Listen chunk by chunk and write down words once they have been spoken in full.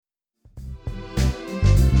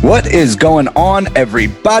What is going on,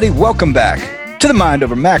 everybody? Welcome back to the Mind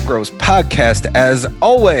Over Macros podcast. As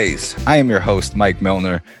always, I am your host, Mike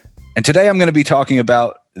Milner, and today I'm going to be talking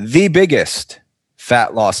about the biggest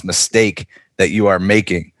fat loss mistake that you are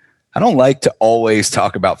making. I don't like to always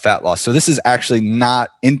talk about fat loss, so this is actually not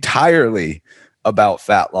entirely about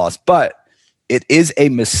fat loss, but it is a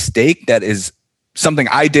mistake that is something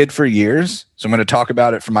I did for years. So I'm going to talk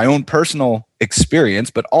about it from my own personal experience,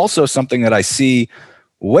 but also something that I see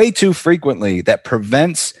way too frequently that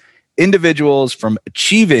prevents individuals from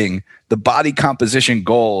achieving the body composition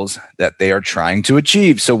goals that they are trying to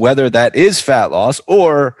achieve. So whether that is fat loss,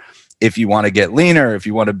 or if you want to get leaner, if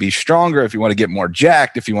you want to be stronger, if you want to get more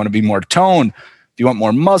jacked, if you want to be more toned, if you want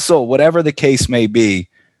more muscle, whatever the case may be,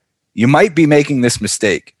 you might be making this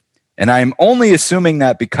mistake. And I'm only assuming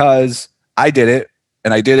that because I did it,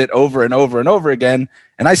 and I did it over and over and over again,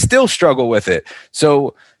 and I still struggle with it.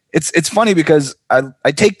 So it's funny because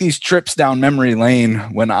I take these trips down memory lane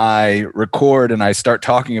when I record and I start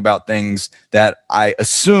talking about things that I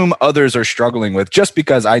assume others are struggling with, just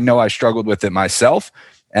because I know I struggled with it myself,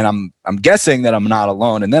 and I'm guessing that I'm not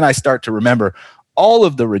alone. And then I start to remember all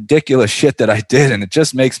of the ridiculous shit that I did, and it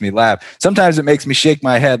just makes me laugh. Sometimes it makes me shake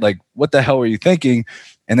my head like, what the hell were you thinking?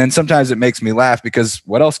 And then sometimes it makes me laugh because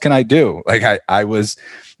what else can I do? Like I was,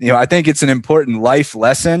 I think it's an important life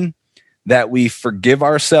lesson that we forgive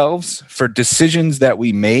ourselves for decisions that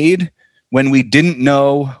we made when we didn't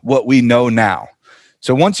know what we know now.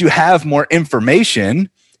 So once you have more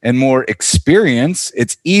information and more experience,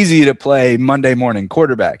 it's easy to play Monday morning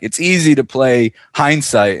quarterback. It's easy to play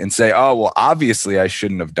hindsight and say, oh, well, obviously I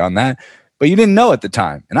shouldn't have done that. But you didn't know at the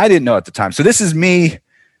time, and I didn't know at the time. So this is me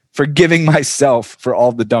forgiving myself for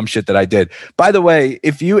all the dumb shit that I did. By the way,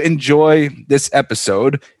 if you enjoy this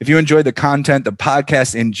episode, if you enjoy the content, the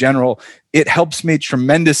podcast in general, it helps me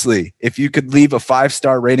tremendously if you could leave a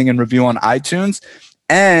 5-star rating and review on iTunes.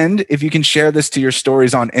 And if you can share this to your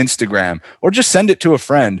stories on Instagram, or just send it to a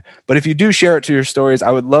friend. But if you do share it to your stories,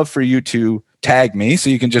 I would love for you to tag me. So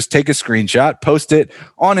you can just take a screenshot, post it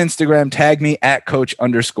on Instagram, tag me at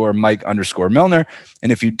coach_Mike_Milner.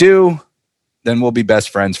 And if you do, then we'll be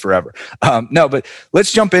best friends forever. No, but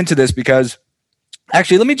let's jump into this, because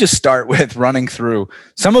actually, let me just start with running through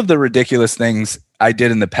some of the ridiculous things I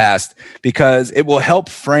did in the past, because it will help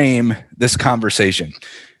frame this conversation.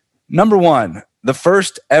 Number one, the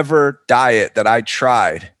first ever diet that I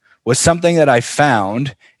tried was something that I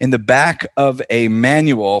found in the back of a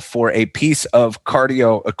manual for a piece of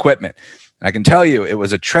cardio equipment. I can tell you, it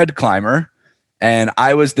was a tread climber, and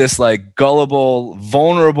I was this like gullible,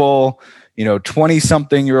 vulnerable,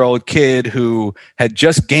 20-something-year-old kid who had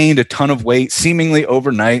just gained a ton of weight seemingly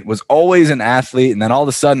overnight, was always an athlete. And then all of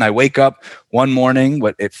a sudden I wake up one morning,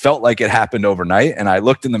 what it felt like it happened overnight, and I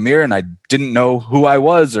looked in the mirror and I didn't know who I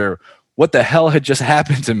was or what the hell had just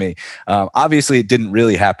happened to me. Obviously it didn't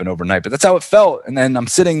really happen overnight, but that's how it felt. And then I'm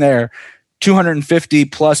sitting there 250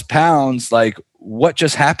 plus pounds, like, what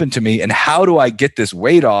just happened to me, and how do I get this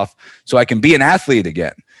weight off so I can be an athlete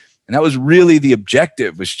again? And that was really the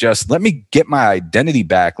objective, was just, let me get my identity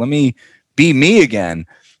back. Let me be me again.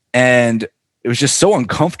 And it was just so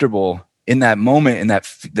uncomfortable in that moment, in that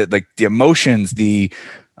like the emotions, the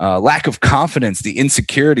lack of confidence, the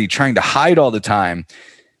insecurity, trying to hide all the time.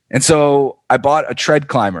 And so I bought a tread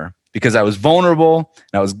climber because I was vulnerable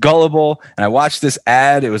and I was gullible. And I watched this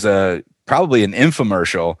ad. It was probably an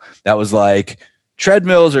infomercial that was like,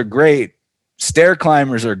 treadmills are great. Stair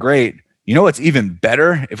climbers are great. You know what's even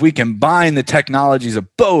better? If we combine the technologies of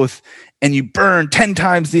both and you burn 10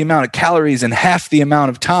 times the amount of calories in half the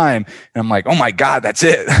amount of time. And I'm like, oh my God, that's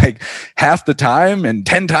it. Like half the time and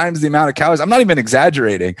 10 times the amount of calories. I'm not even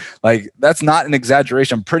exaggerating. Like that's not an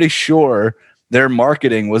exaggeration. I'm pretty sure their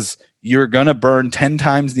marketing was, you're going to burn 10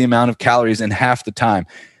 times the amount of calories in half the time.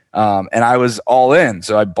 And I was all in.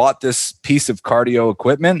 So I bought this piece of cardio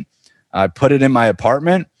equipment. I put it in my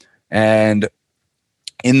apartment, and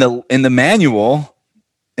in the manual,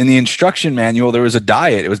 in the instruction manual, there was a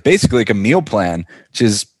diet. It was basically like a meal plan, which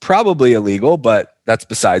is probably illegal, but that's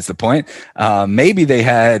besides the point. Maybe they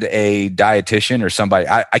had a dietitian or somebody.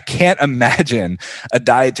 I can't imagine a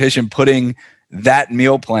dietitian putting that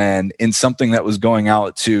meal plan in something that was going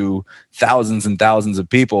out to thousands and thousands of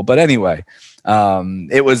people. But anyway,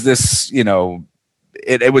 it was this,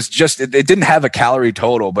 it was just, it didn't have a calorie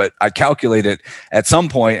total, but I calculated at some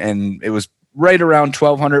point, and it was right around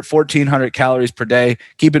 1,200, 1,400 calories per day.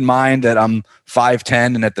 Keep in mind that I'm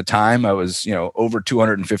 5'10", and at the time I was, over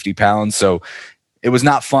 250 pounds. So it was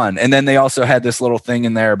not fun. And then they also had this little thing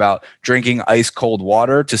in there about drinking ice cold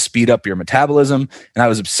water to speed up your metabolism. And I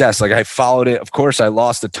was obsessed. Like I followed it. Of course, I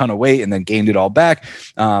lost a ton of weight and then gained it all back.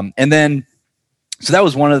 So that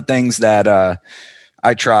was one of the things that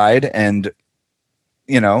I tried. And,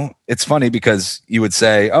 it's funny because you would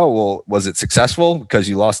say, oh, well, was it successful because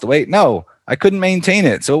you lost the weight? No, I couldn't maintain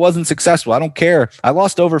it. So it wasn't successful. I don't care. I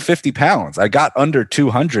lost over 50 pounds. I got under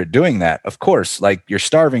 200 doing that. Of course, like you're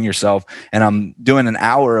starving yourself, and I'm doing an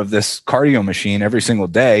hour of this cardio machine every single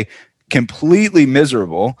day, completely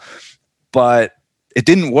miserable, but it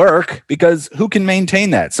didn't work because who can maintain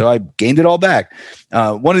that? So I gained it all back.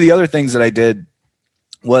 One of the other things that I did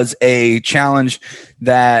was a challenge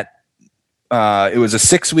that it was a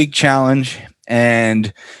 6-week challenge,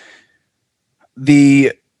 and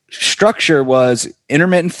the structure was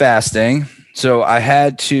intermittent fasting. So I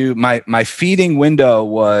had to, my feeding window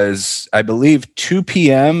was, I believe, 2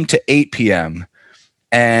 p.m. to 8 p.m.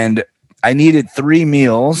 And I needed 3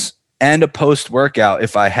 meals and a post-workout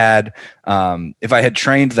if I had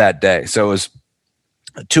trained that day. So it was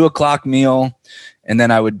a 2 o'clock meal, and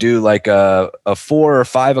then I would do like a 4 or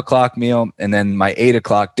 5 o'clock meal, and then my 8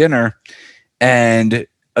 o'clock dinner. And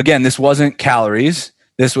again, this wasn't calories.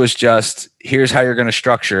 This was just, here's how you're going to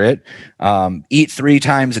structure it. Eat 3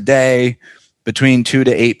 times a day between 2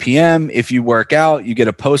 to 8 p.m. If you work out, you get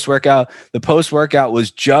a post-workout. The post-workout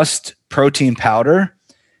was just protein powder.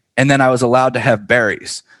 And then I was allowed to have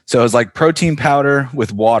berries. So it was like protein powder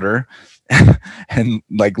with water and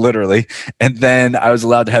like literally. And then I was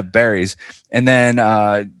allowed to have berries. And then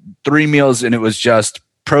 3 meals, and it was just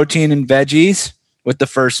protein and veggies with the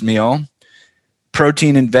first meal,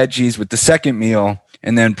 protein and veggies with the second meal,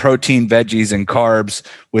 and then protein, veggies, and carbs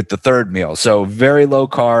with the third meal. So very low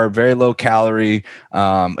carb, very low calorie.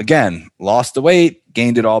 Again, lost the weight,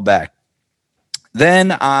 gained it all back.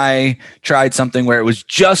 Then I tried something where it was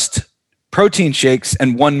just protein shakes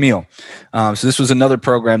and 1 meal. So this was another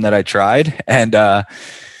program that I tried, and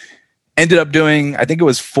ended up doing, I think it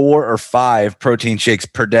was 4 or 5 protein shakes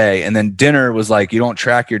per day. And then dinner was like, you don't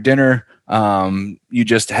track your dinner. You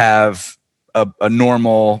just have a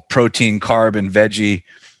normal protein, carb, and veggie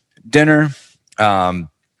dinner. And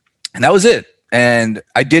that was it. And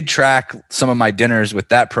I did track some of my dinners with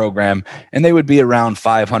that program, and they would be around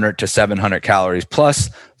 500 to 700 calories plus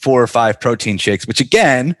 4 or 5 protein shakes, which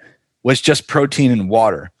again was just protein and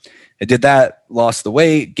water. I did that, lost the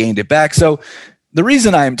weight, gained it back. So the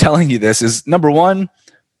reason I am telling you this is, number one,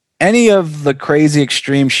 any of the crazy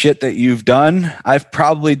extreme shit that you've done, I've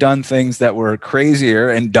probably done things that were crazier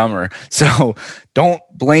and dumber. So don't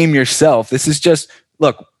blame yourself. This is just,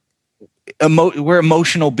 look, we're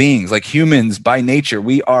emotional beings, like humans by nature.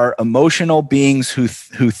 We are emotional beings who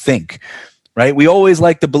think, right? We always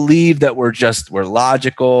like to believe that we're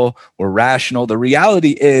logical, we're rational. The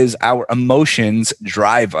reality is our emotions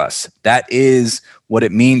drive us. That is what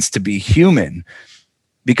it means to be human,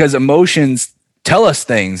 because emotions tell us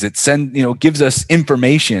things. It gives us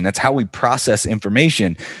information. That's how we process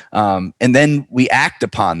information. And then we act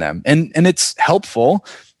upon them. And it's helpful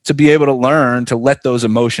to be able to learn to let those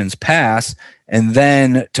emotions pass and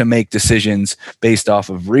then to make decisions based off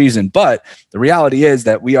of reason. But the reality is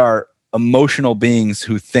that we are emotional beings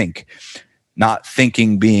who think, not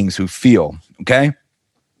thinking beings who feel. Okay.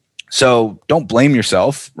 So don't blame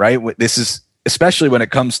yourself, right? This is, especially when it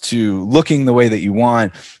comes to looking the way that you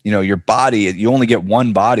want, your body, you only get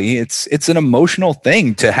one body. It's an emotional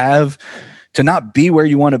thing to not be where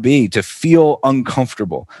you want to be, to feel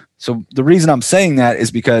uncomfortable. So the reason I'm saying that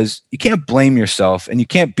is because you can't blame yourself and you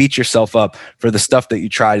can't beat yourself up for the stuff that you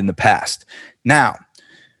tried in the past. Now,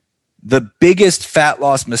 the biggest fat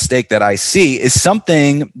loss mistake that I see is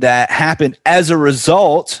something that happened as a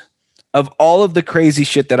result of all of the crazy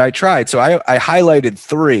shit that I tried. So I highlighted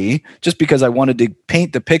 3 just because I wanted to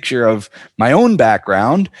paint the picture of my own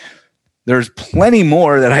background. There's plenty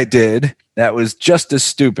more that I did that was just as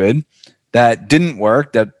stupid, that didn't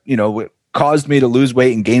work, that, caused me to lose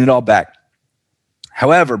weight and gain it all back.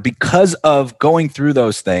 However, because of going through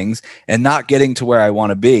those things and not getting to where I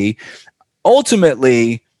want to be,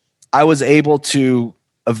 ultimately, I was able to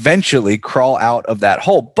eventually crawl out of that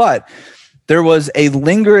hole. But there was a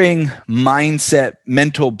lingering mindset,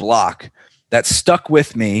 mental block that stuck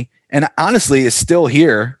with me and honestly is still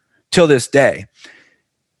here till this day.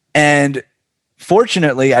 And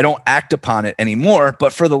fortunately, I don't act upon it anymore.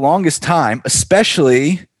 But for the longest time,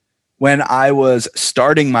 especially when I was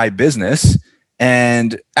starting my business,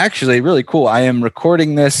 and actually really cool, I am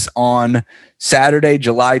recording this on Saturday,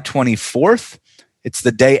 July 24th. It's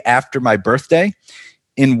the day after my birthday.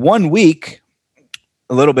 In 1 week,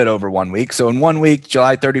 a little bit over 1 week. So in 1 week,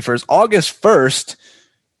 July 31st, August 1st,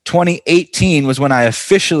 2018 was when I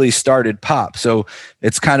officially started Pop. So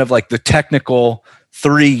it's kind of like the technical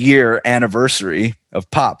 3-year anniversary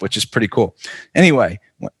of Pop, which is pretty cool. Anyway,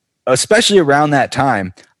 especially around that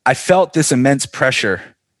time, I felt this immense pressure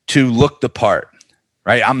to look the part,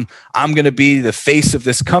 right? I'm going to be the face of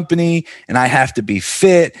this company, and I have to be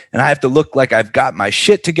fit, and I have to look like I've got my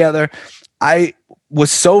shit together. I was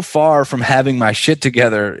so far from having my shit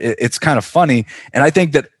together. It's kind of funny. And I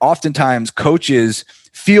think that oftentimes coaches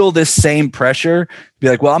feel this same pressure, be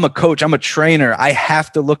like, well, I'm a coach, I'm a trainer, I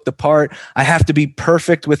have to look the part, I have to be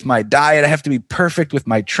perfect with my diet, I have to be perfect with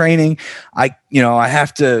my training, I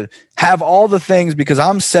have to have all the things because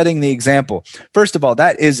I'm setting the example. First of all,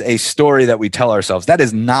 that is a story that we tell ourselves. That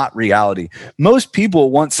is not reality. Most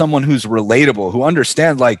people want someone who's relatable, who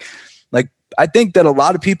understands, like I think that a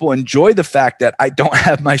lot of people enjoy the fact that I don't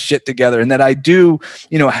have my shit together, and that I do,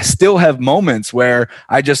 still have moments where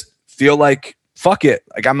I just feel like, fuck it.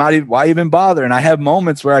 Like, I'm not even, why even bother? And I have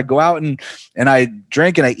moments where I go out and I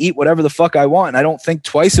drink and I eat whatever the fuck I want, and I don't think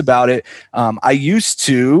twice about it. I used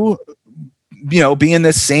to, be in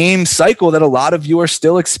this same cycle that a lot of you are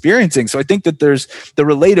still experiencing. So I think that there's the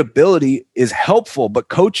relatability is helpful, but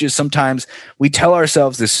coaches, sometimes we tell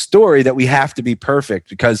ourselves this story that we have to be perfect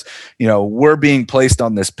because, we're being placed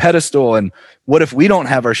on this pedestal. And what if we don't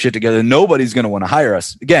have our shit together? Nobody's going to want to hire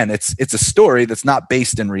us. Again, it's a story that's not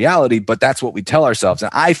based in reality, but that's what we tell ourselves.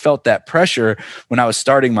 And I felt that pressure when I was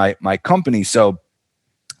starting my company. So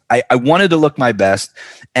I wanted to look my best.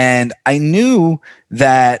 And I knew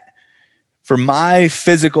that for my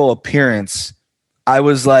physical appearance, I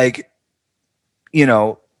was like,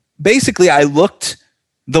 basically I looked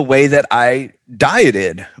the way that I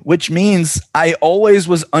dieted, which means I always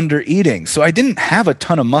was under eating. So I didn't have a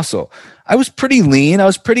ton of muscle. I was pretty lean. I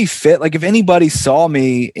was pretty fit. Like, if anybody saw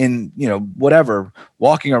me in, whatever,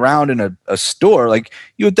 walking around in a store, like,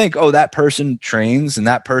 you would think, oh, that person trains and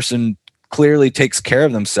that person clearly takes care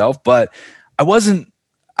of themselves. But I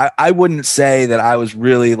wouldn't say that I was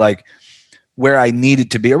really like where I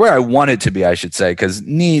needed to be, or where I wanted to be, I should say, because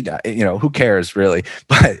who cares really?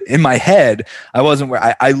 But in my head, I wasn't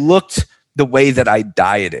where I looked the way that I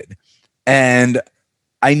dieted. And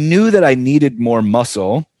I knew that I needed more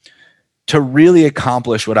muscle to really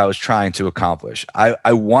accomplish what I was trying to accomplish.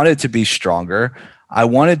 I wanted to be stronger. I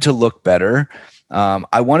wanted to look better.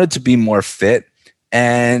 I wanted to be more fit.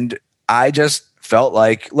 And I just felt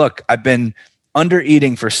like, look, I've been under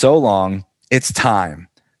eating for so long. It's time.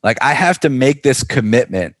 Like, I have to make this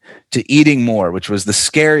commitment to eating more, which was the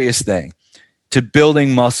scariest thing, to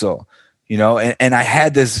building muscle, and I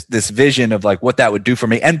had this vision of like what that would do for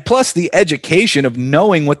me. And plus the education of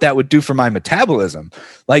knowing what that would do for my metabolism,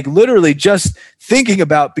 like literally just thinking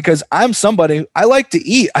about, because I'm somebody, I like to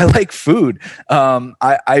eat. I like food.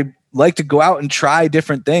 I like to go out and try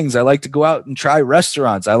different things. I like to go out and try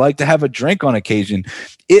restaurants. I like to have a drink on occasion.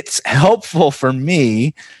 It's helpful for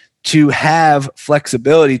me to have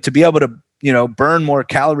flexibility, to be able to, burn more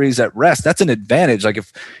calories at rest. That's an advantage. Like,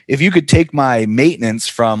 if you could take my maintenance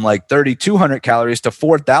from like 3,200 calories to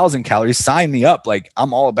 4,000 calories, sign me up. Like,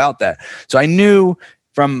 I'm all about that. So I knew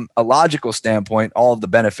from a logical standpoint all of the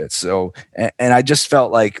benefits. So, and I just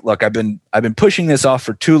felt like, look, I've been pushing this off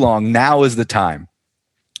for too long. Now is the time.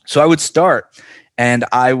 So I would start. And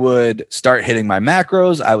I would start hitting my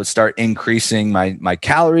macros. I would start increasing my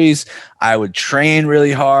calories. I would train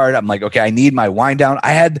really hard. I'm like, okay, I need my wind down.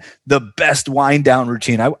 I had the best wind down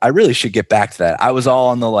routine. I really should get back to that. I was all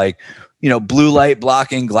on the blue light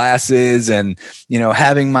blocking glasses and,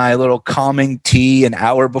 having my little calming tea an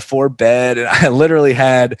hour before bed. And I literally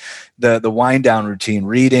had the wind down routine,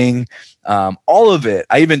 reading, all of it.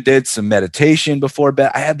 I even did some meditation before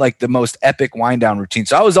bed. I had like the most epic wind down routine.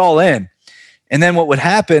 So I was all in. And then what would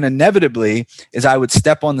happen inevitably is I would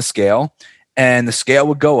step on the scale and the scale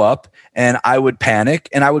would go up and I would panic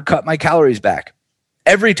and I would cut my calories back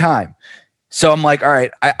every time. So I'm like, all right,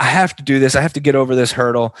 I have to do this. I have to get over this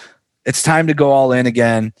hurdle. It's time to go all in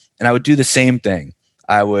again. And I would do the same thing.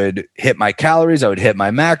 I would hit my calories. I would hit my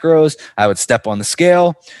macros. I would step on the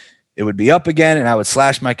scale. It would be up again and I would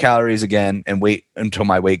slash my calories again and wait until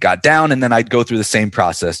my weight got down. And then I'd go through the same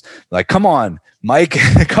process. Like, come on, Mike,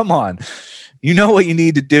 come on. You know what you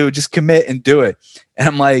need to do. Just commit and do it. And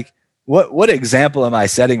I'm like, what example am I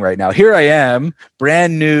setting right now? Here I am,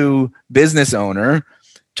 brand new business owner,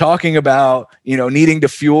 talking about, needing to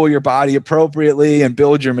fuel your body appropriately and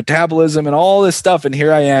build your metabolism and all this stuff. And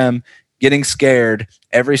here I am getting scared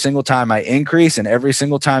every single time I increase and every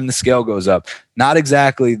single time the scale goes up. Not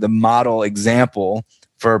exactly the model example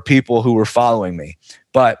for people who were following me.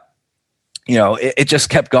 But, it just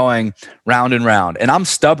kept going round and round, and I'm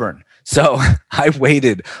stubborn. So I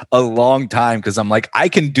waited a long time because I'm like, I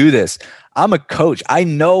can do this. I'm a coach. I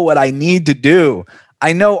know what I need to do.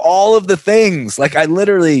 I know all of the things. Like, I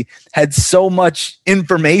literally had so much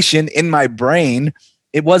information in my brain.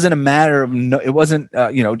 It wasn't a matter of, it wasn't,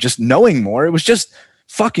 just knowing more. It was just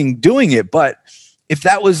fucking doing it. But if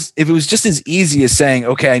it was just as easy as saying,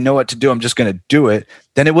 okay, I know what to do, I'm just going to do it,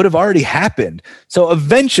 then it would have already happened. So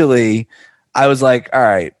eventually I was like, all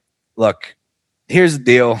right, look, here's the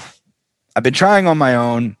deal. I've been trying on my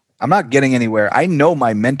own. I'm not getting anywhere. I know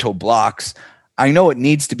my mental blocks. I know it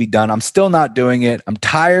needs to be done. I'm still not doing it. I'm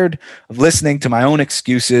tired of listening to my own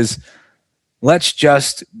excuses. Let's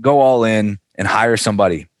just go all in and hire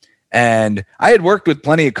somebody. And I had worked with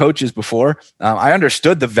plenty of coaches before. I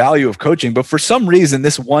understood the value of coaching, but for some reason,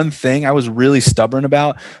 this one thing I was really stubborn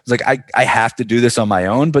about. I was like, I have to do this on my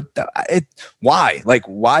own. But why? Like,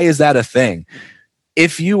 why is that a thing?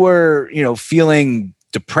 If you were, feeling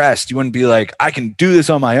depressed, you wouldn't be like, I can do this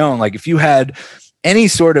on my own. Like, if you had any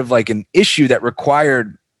sort of like an issue that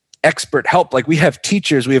required expert help, like we have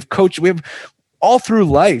teachers, we have coaches, we have all through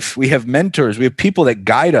life, we have mentors, we have people that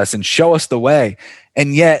guide us and show us the way.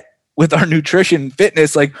 And yet with our nutrition,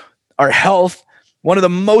 fitness, like our health, one of the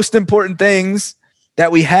most important things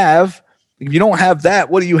that we have, if you don't have that,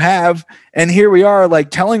 what do you have? And here we are, like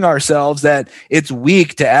telling ourselves that it's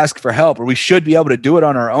weak to ask for help, or we should be able to do it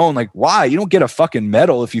on our own. Like, why? You don't get a fucking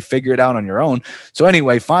medal if you figure it out on your own. So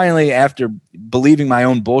anyway, finally, after believing my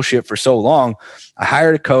own bullshit for so long, I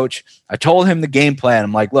hired a coach. I told him the game plan.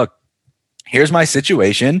 I'm like, look, here's my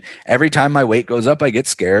situation. Every time my weight goes up, I get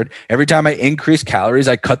scared. Every time I increase calories,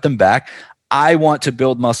 I cut them back. I want to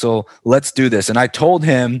build muscle. Let's do this. And I told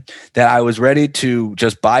him that I was ready to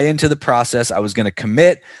just buy into the process. I was going to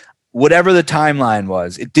commit whatever the timeline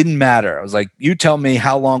was. It didn't matter. I was like, you tell me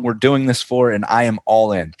how long we're doing this for, and I am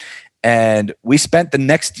all in. And we spent the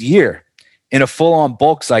next year in a full-on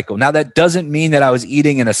bulk cycle. Now, that doesn't mean that I was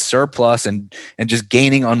eating in a surplus and just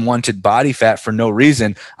gaining unwanted body fat for no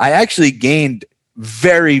reason. I actually gained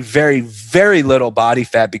very, very, very little body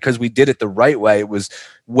fat because we did it the right way. It was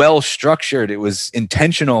well structured. It was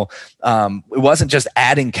intentional. It wasn't just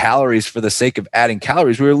adding calories for the sake of adding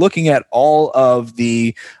calories. We were looking at all of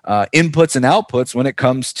the inputs and outputs when it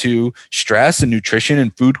comes to stress and nutrition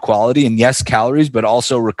and food quality, and yes, calories, but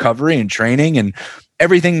also recovery and training and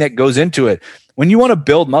everything that goes into it. When you want to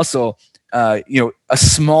build muscle, a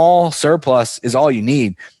small surplus is all you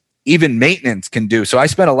need. Even maintenance can do. So I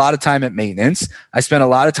spent a lot of time at maintenance. I spent a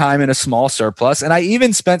lot of time in a small surplus, and I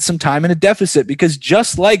even spent some time in a deficit, because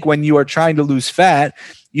just like when you are trying to lose fat,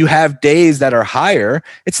 you have days that are higher.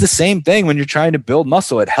 It's the same thing when you're trying to build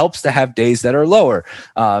muscle. It helps to have days that are lower,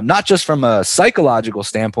 not just from a psychological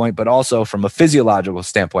standpoint, but also from a physiological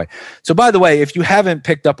standpoint. So by the way, if you haven't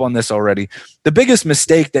picked up on this already, the biggest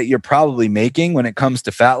mistake that you're probably making when it comes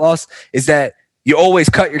to fat loss is that you always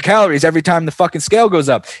cut your calories every time the fucking scale goes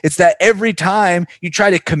up. It's that every time you try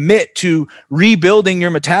to commit to rebuilding your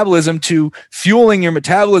metabolism, to fueling your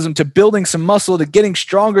metabolism, to building some muscle, to getting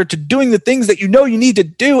stronger, to doing the things that you know you need to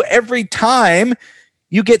do, every time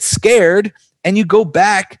you get scared and you go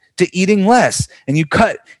back to eating less and you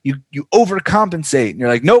cut, you overcompensate, and you're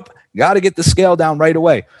like, nope, got to get the scale down right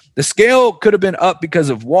away. The scale could have been up because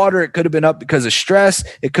of water. It could have been up because of stress.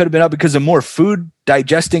 It could have been up because of more food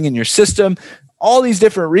digesting in your system. All these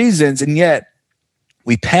different reasons, and yet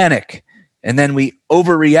we panic, and then we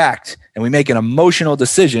overreact, and we make an emotional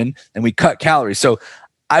decision, and we cut calories. So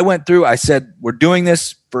I went through, I said, we're doing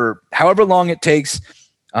this for however long it takes.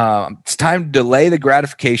 It's time to delay the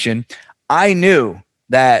gratification. I knew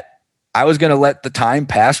that I was going to let the time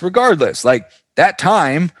pass regardless. Like, that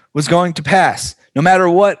time was going to pass. No matter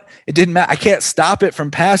what, it didn't matter. I can't stop it from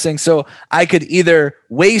passing. So I could either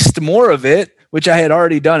waste more of it, which I had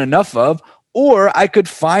already done enough of, or I could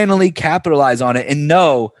finally capitalize on it and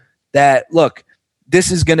know that, look,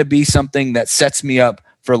 this is going to be something that sets me up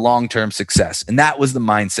for long-term success. And that was the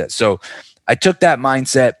mindset. So I took that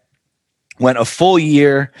mindset, went a full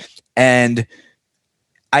year, and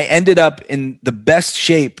I ended up in the best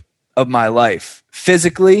shape of my life,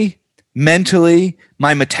 physically, mentally,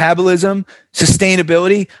 my metabolism,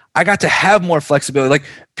 sustainability. I got to have more flexibility. Like,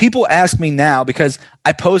 people ask me now, because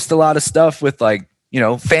I post a lot of stuff with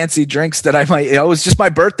fancy drinks that I might, it was just my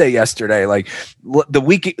birthday yesterday. Like the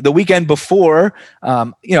weekend before,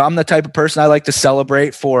 I'm the type of person I like to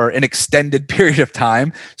celebrate for an extended period of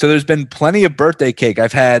time. So there's been plenty of birthday cake.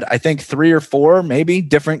 I've had, I think 3 or 4, maybe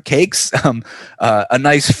different cakes, a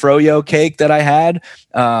nice froyo cake that I had,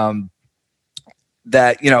 I've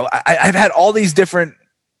had all these different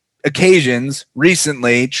occasions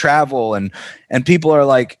recently travel and people are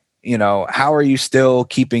like, how are you still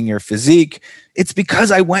keeping your physique? It's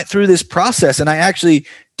because I went through this process and I actually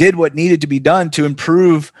did what needed to be done to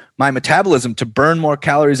improve my metabolism, to burn more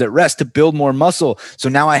calories at rest, to build more muscle. So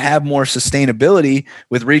now I have more sustainability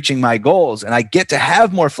with reaching my goals and I get to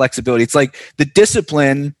have more flexibility. It's like the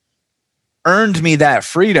discipline earned me that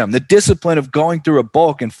freedom, the discipline of going through a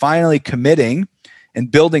bulk and finally committing and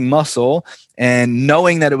building muscle and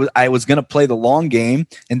knowing that I was going to play the long game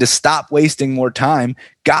and to stop wasting more time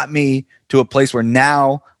got me to a place where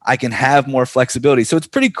now I can have more flexibility. So it's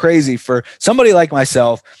pretty crazy for somebody like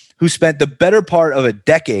myself who spent the better part of a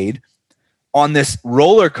decade on this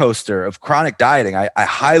roller coaster of chronic dieting. I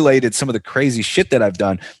highlighted some of the crazy shit that I've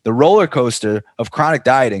done, the roller coaster of chronic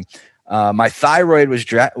dieting. My thyroid was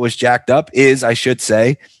jacked up, I should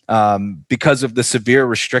say, because of the severe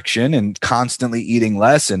restriction and constantly eating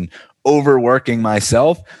less and overworking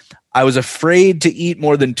myself. I was afraid to eat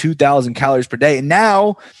more than 2,000 calories per day. And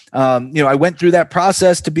now, I went through that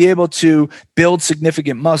process to be able to build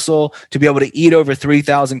significant muscle, to be able to eat over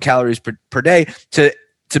 3,000 calories per day,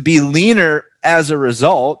 to be leaner as a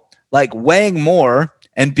result. Like weighing more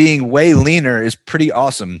and being way leaner is pretty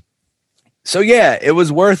awesome. So yeah, it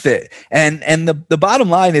was worth it. And the bottom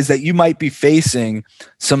line is that you might be facing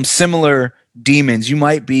some similar demons. You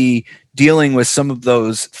might be dealing with some of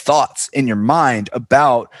those thoughts in your mind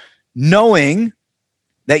about knowing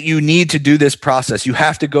that you need to do this process. You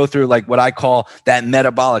have to go through like what I call that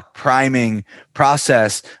metabolic priming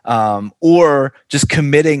process, or just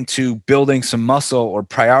committing to building some muscle or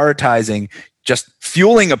prioritizing just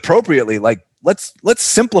fueling appropriately. Like let's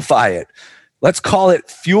simplify it. Let's call it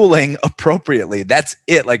fueling appropriately. That's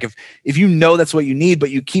it. Like if you know that's what you need,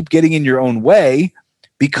 but you keep getting in your own way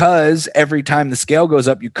because every time the scale goes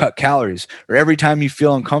up, you cut calories, or every time you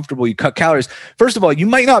feel uncomfortable, you cut calories. First of all, you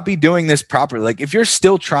might not be doing this properly. Like if you're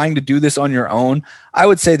still trying to do this on your own, I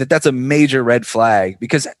would say that that's a major red flag,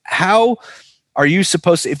 because how are you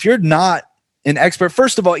supposed to, if you're not an expert,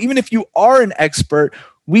 first of all, even if you are an expert,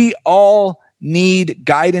 we all need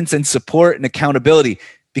guidance and support and accountability,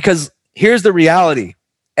 because here's the reality.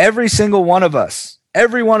 Every single one of us,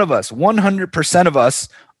 100% of us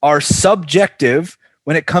are subjective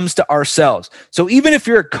when it comes to ourselves. So even if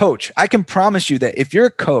you're a coach, I can promise you that if you're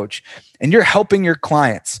a coach and you're helping your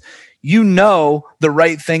clients, you know the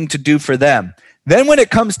right thing to do for them. Then when it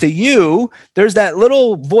comes to you, there's that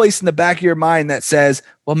little voice in the back of your mind that says,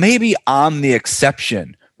 well, maybe I'm the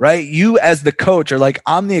exception, right? You as the coach are like,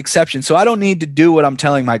 I'm the exception, so I don't need to do what I'm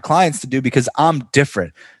telling my clients to do because I'm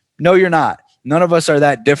different. No, you're not. None of us are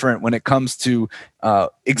that different when it comes to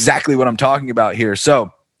exactly what I'm talking about here.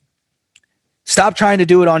 So stop trying to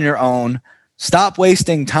do it on your own. Stop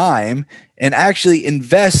wasting time and actually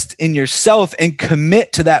invest in yourself and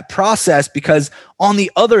commit to that process, because on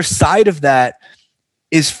the other side of that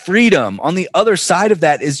is freedom. On the other side of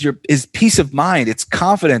that is peace of mind. It's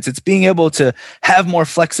confidence. It's being able to have more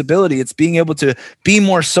flexibility. It's being able to be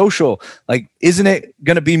more social. Like, isn't it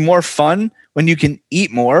going to be more fun when you can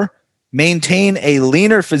eat more, maintain a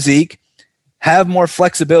leaner physique, have more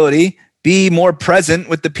flexibility, be more present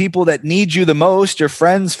with the people that need you the most, your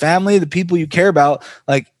friends, family, the people you care about?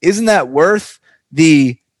 Like, isn't that worth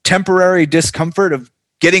the temporary discomfort of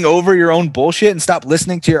getting over your own bullshit and stop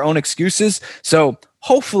listening to your own excuses? So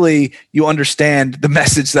hopefully you understand the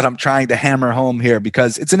message that I'm trying to hammer home here,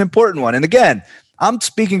 because it's an important one. And again, I'm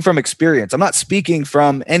speaking from experience. I'm not speaking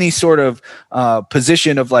from any sort of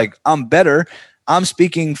position of like, I'm better. I'm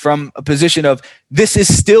speaking from a position of, this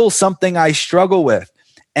is still something I struggle with.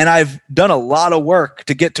 And I've done a lot of work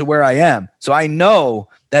to get to where I am. So I know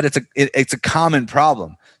that it's a common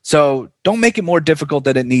problem. So don't make it more difficult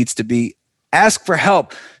than it needs to be. Ask for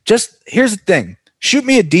help. Just here's the thing. Shoot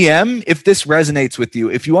me a DM if this resonates with you.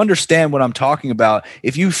 If you understand what I'm talking about,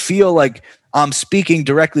 if you feel like I'm speaking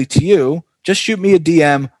directly to you, just shoot me a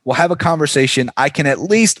DM. We'll have a conversation. I can at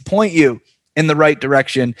least point you in the right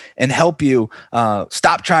direction and help you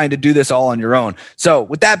stop trying to do this all on your own. So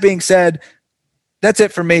with that being said, that's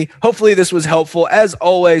it for me. Hopefully this was helpful. As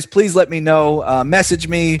always, please let me know. Message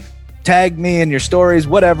me, tag me in your stories,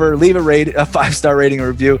 whatever. Leave a 5-star rating or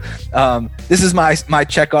review. This is my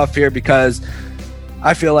checkoff here, because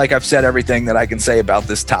I feel like I've said everything that I can say about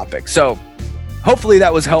this topic. So hopefully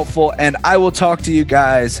that was helpful, and I will talk to you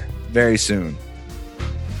guys very soon.